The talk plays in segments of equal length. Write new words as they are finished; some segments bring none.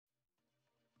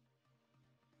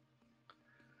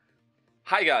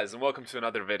Hi guys, and welcome to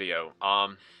another video.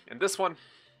 In this one,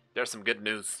 there's some good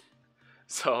news.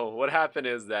 So what happened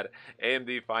is that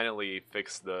AMD finally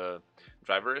fixed the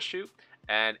driver issue,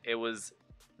 and it was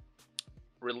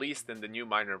released in the new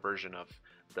minor version of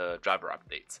the driver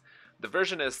updates. The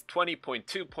version is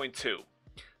 20.2.2.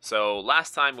 So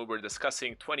last time we were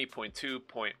discussing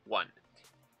 20.2.1.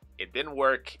 It didn't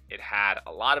work. It had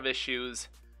a lot of issues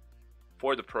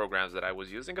for the programs that I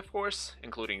was using, of course,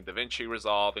 including DaVinci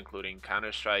Resolve, including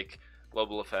Counter-Strike,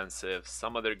 Global Offensive,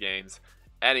 some other games.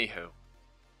 Anywho,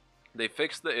 they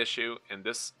fixed the issue in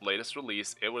this latest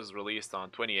release. It was released on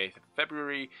 28th of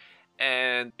February,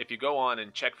 and if you go on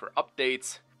and check for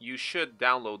updates, you should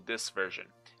download this version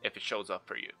if it shows up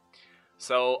for you.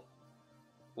 So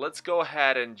let's go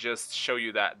ahead and just show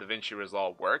you that DaVinci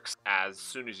Resolve works. As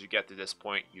soon as you get to this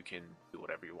point, you can do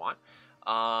whatever you want.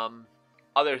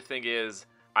 Other thing is,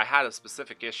 I had a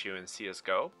specific issue in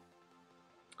CSGO,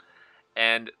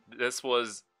 and this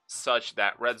was such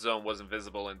that red zone wasn't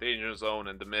visible in danger zone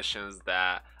and the missions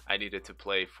that I needed to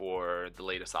play for the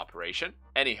latest operation.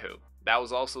 Anywho, that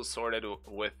was also sorted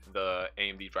with the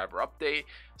AMD driver update,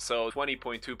 so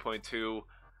 20.2.2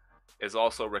 is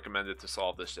also recommended to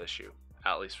solve this issue,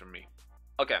 at least for me.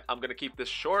 Okay, I'm gonna keep this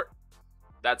short.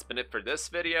 That's been it for this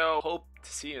video. Hope to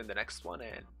see you in the next one,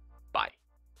 and bye.